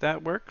think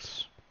that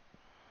works.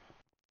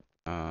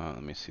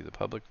 Let me see the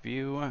public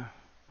view.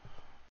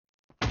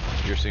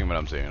 You're seeing what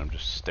I'm seeing. I'm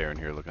just staring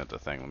here looking at the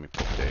thing. Let me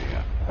put the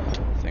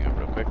thing up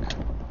real quick.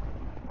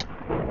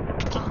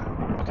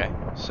 Okay,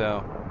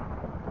 so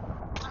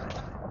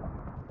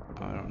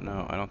I don't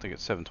know. I don't think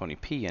it's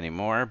 720p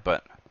anymore,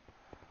 but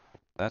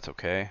that's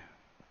okay.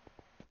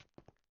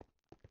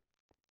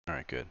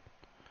 Alright, good.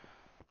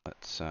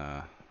 Let's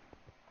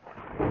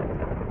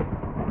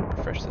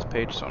refresh this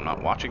page so I'm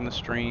not watching the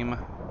stream.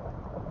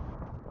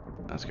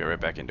 Let's get right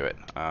back into it.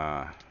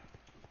 I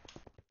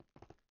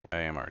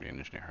am already an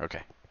engineer.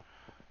 Okay.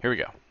 Here we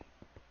go.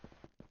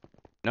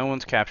 No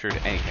one's captured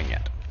anything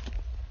yet.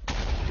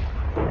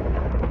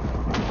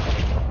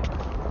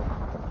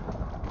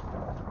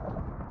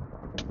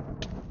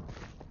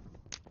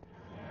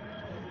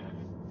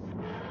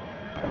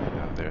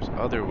 Now there's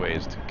other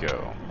ways to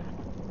go.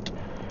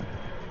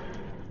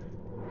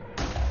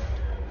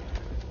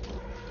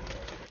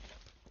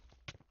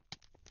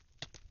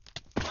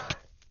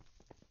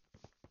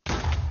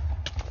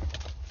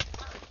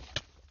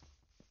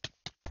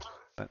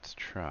 Let's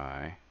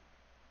try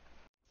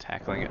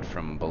tackling it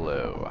from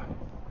below.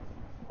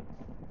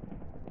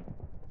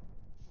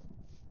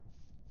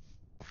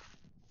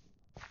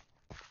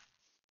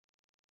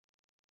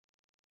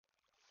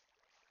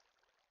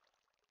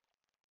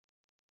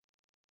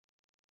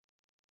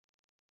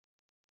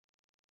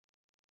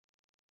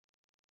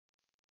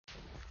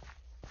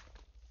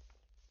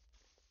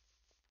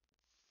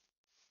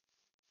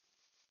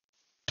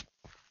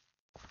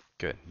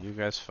 Good, you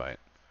guys fight.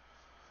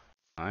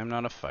 I'm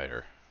not a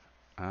fighter.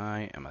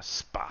 I am a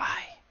spy.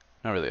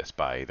 Not really a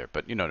spy either,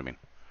 but you know what I mean.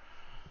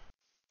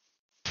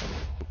 Oh,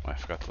 I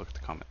forgot to look at the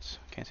comments.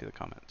 Can't see the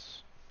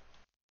comments.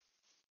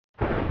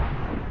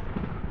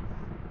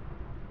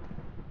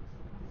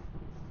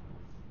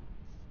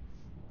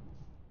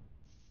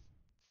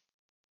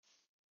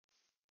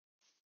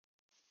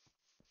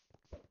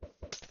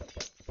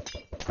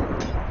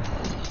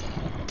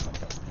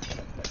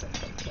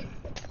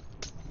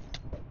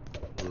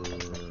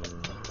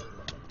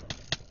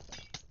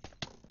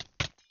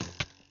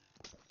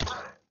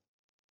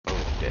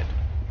 Oh, dead.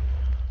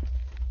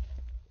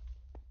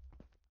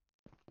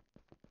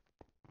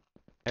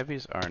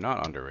 Heavies are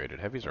not underrated.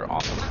 Heavies are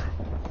awesome.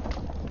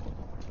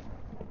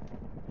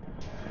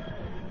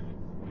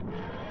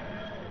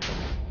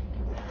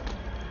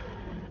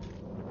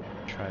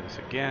 Try this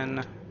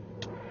again.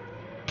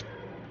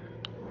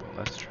 But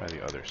let's try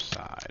the other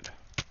side.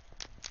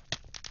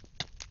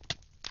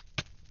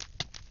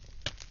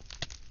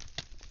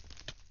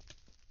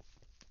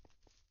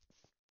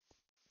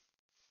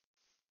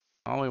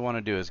 All we want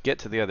to do is get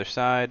to the other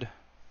side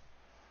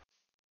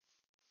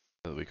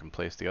so that we can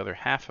place the other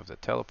half of the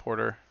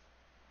teleporter.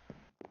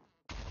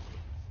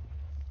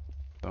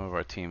 Some of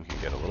our team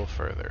can get a little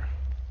further.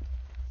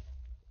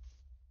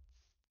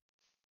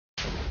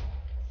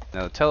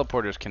 Now the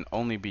teleporters can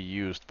only be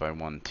used by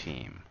one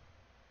team.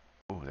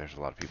 Oh, there's a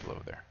lot of people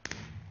over there.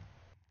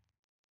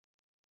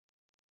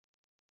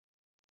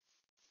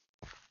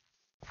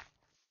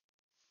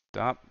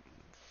 Stop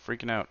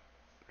freaking out.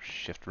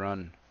 Shift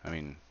run. I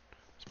mean,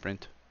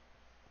 sprint.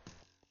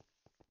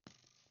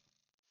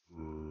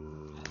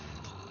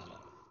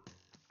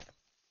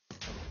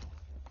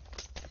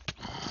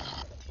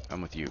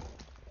 I'm with you.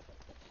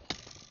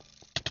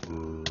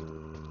 Now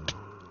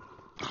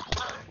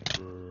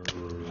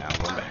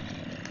I'm going back.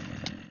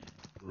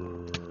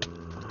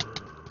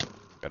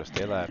 Gotta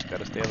stay alive,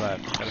 gotta stay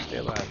alive, gotta stay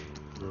alive.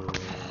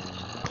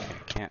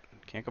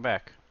 Can't go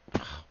back.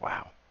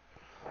 Wow.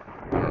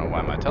 I don't know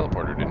why my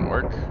teleporter didn't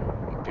work.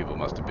 People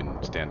must have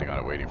been standing on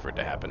it waiting for it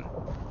to happen.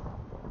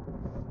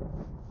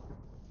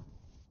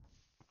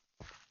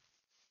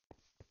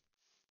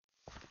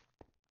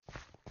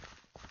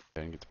 I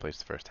didn't get to place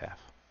the first half.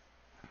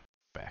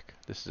 Back.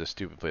 This is a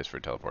stupid place for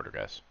a teleporter,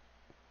 guys.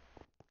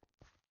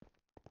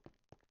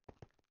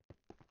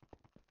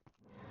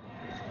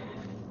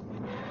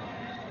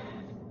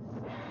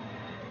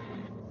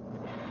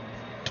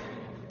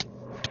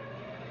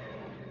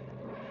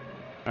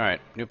 Alright,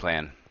 new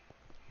plan.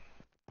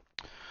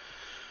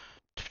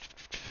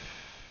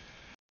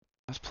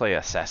 Let's play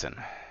Assassin.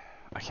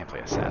 I can't play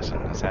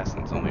Assassin.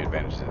 Assassin's only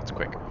advantage is it's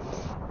quick.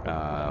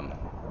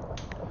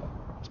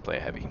 Let's play a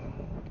heavy.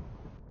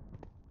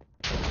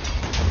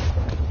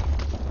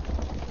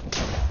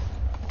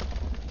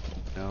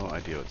 No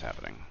idea what's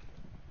happening.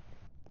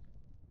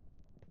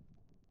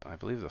 I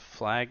believe the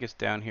flag is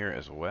down here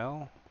as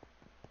well.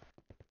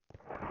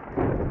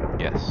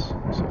 Yes,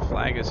 so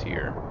flag is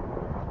here.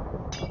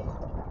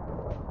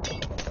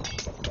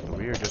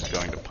 We are just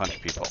going to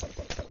punch people.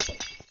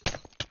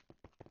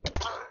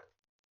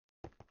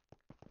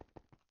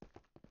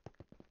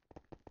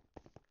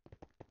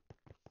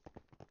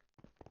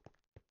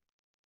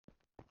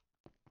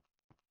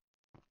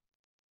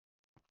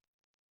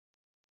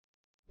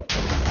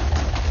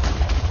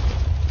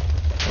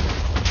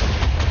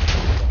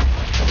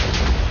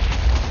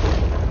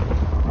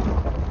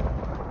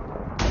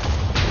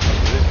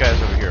 These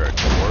guys over here are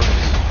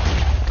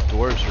dwarves.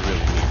 Dwarves are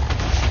really weak.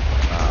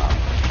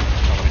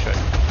 Let me show you.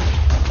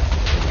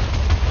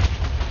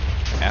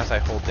 As I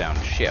hold down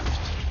shift,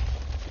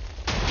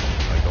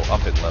 I go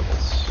up in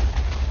levels.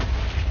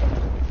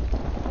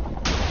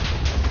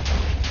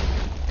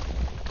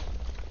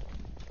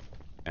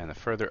 And the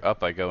further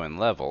up I go in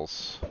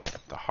levels,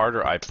 the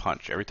harder I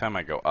punch. Every time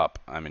I go up,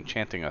 I'm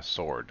enchanting a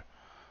sword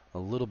a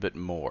little bit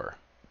more.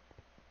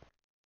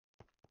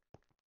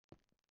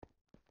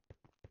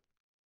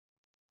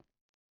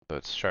 So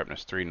it's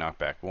sharpness 3,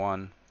 knockback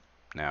 1.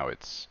 Now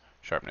it's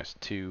sharpness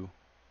 2.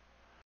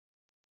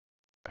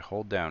 I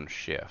hold down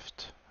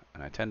shift,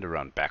 and I tend to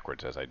run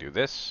backwards as I do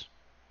this.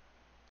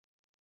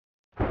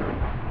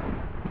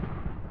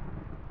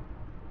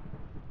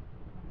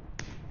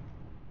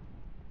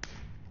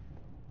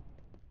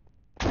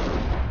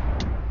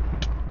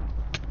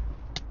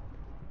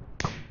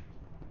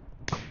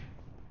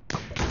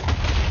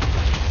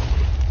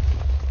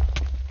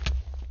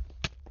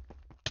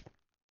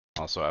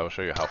 Also, I will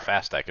show you how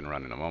fast I can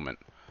run in a moment,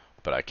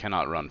 but I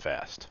cannot run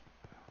fast.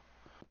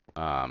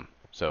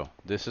 So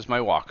this is my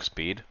walk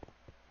speed.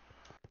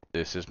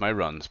 This is my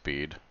run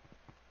speed,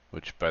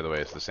 which, by the way,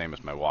 is the same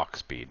as my walk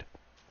speed.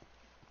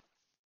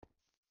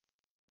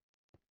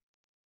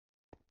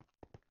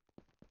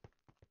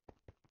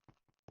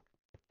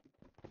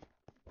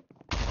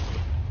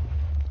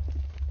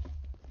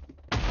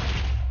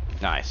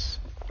 Nice.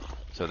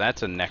 So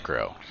that's a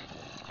necro.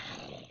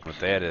 What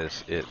that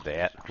is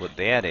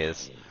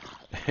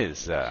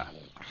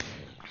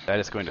that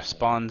is going to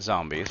spawn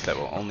zombies that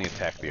will only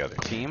attack the other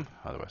team.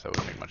 Otherwise, that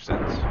wouldn't make much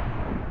sense.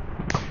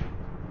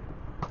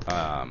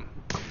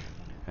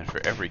 And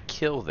for every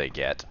kill they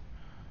get,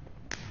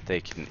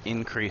 they can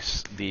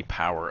increase the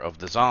power of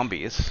the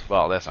zombies.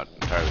 Well, that's not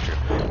entirely true.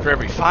 For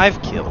every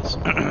 5 kills,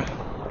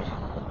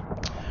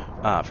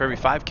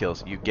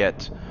 you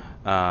get.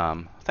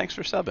 Thanks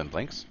for subbing,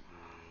 Blinks.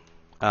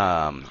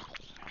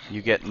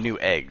 You get new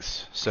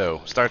eggs.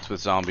 So starts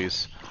with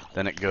zombies,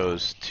 then it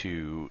goes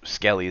to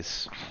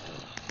skellies.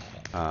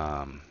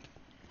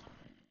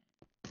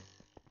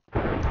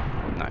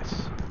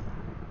 Nice.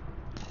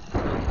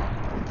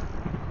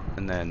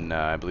 And then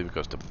I believe it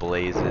goes to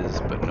blazes,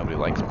 but nobody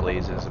likes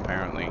blazes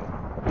apparently.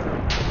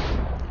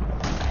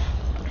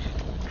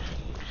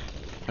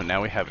 So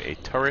now we have a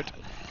turret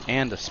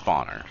and a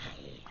spawner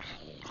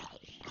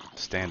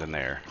standing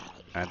there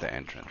at the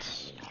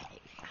entrance.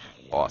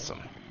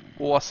 Awesome.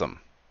 Awesome.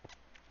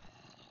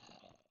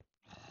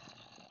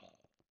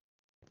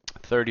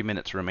 30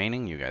 minutes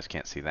remaining. You guys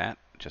can't see that.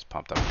 Just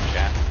popped up in the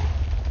chat.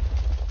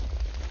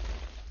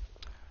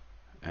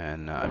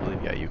 And I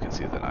believe, yeah, you can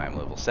see that I am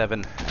level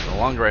 7. And the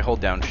longer I hold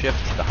down shift,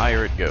 the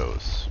higher it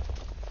goes.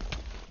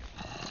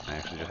 I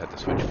actually just had to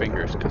switch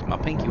fingers because my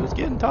pinky was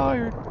getting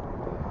tired.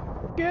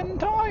 Getting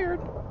tired.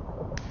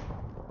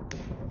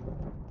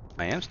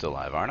 I am still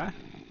alive, aren't I?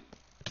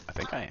 I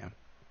think I am.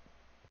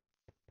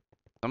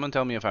 Someone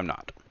tell me if I'm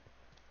not.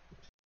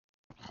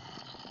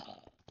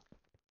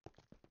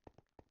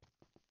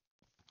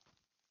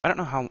 I don't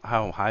know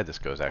how high this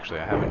goes, actually.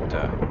 I haven't,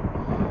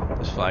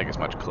 this flag is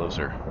much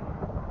closer.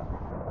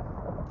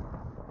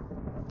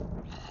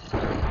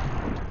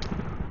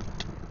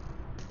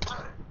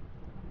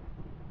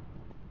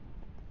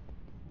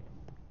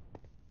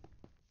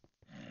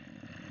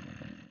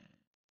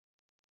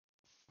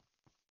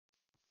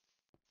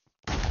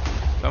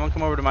 Someone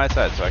come over to my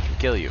side so I can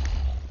kill you.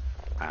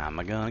 I'm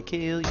gonna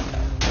kill you.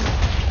 I'm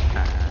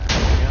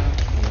gonna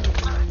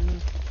kill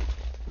you.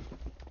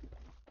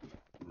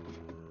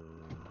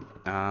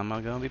 I'm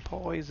gonna be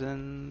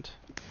poisoned.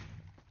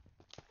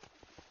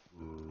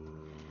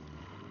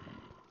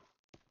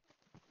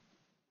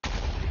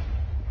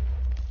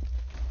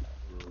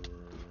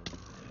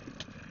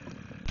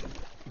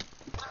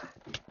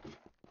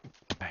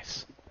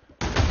 Nice.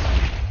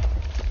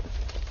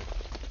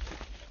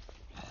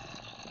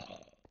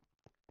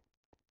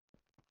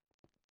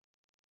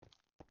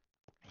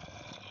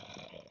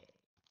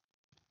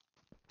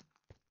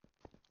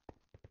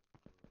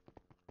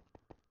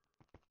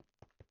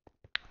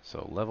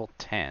 So level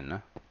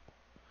 10,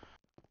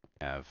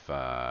 I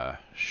have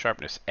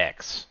sharpness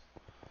X.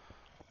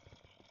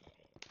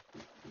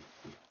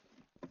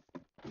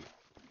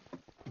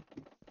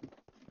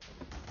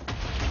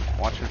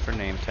 Watching for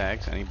name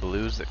tags, any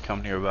blues that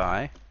come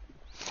nearby.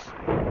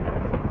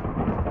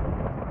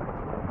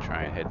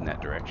 Try and head in that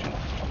direction,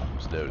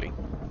 slowly.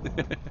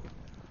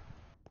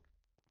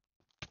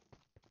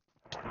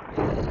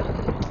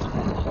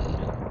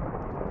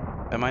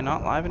 Am I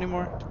not live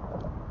anymore?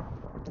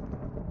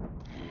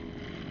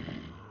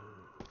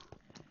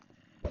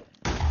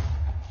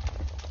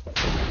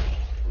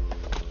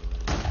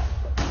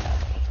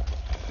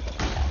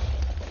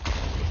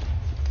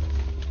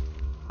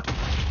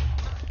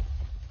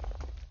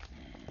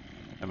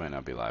 I might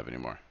not be live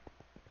anymore.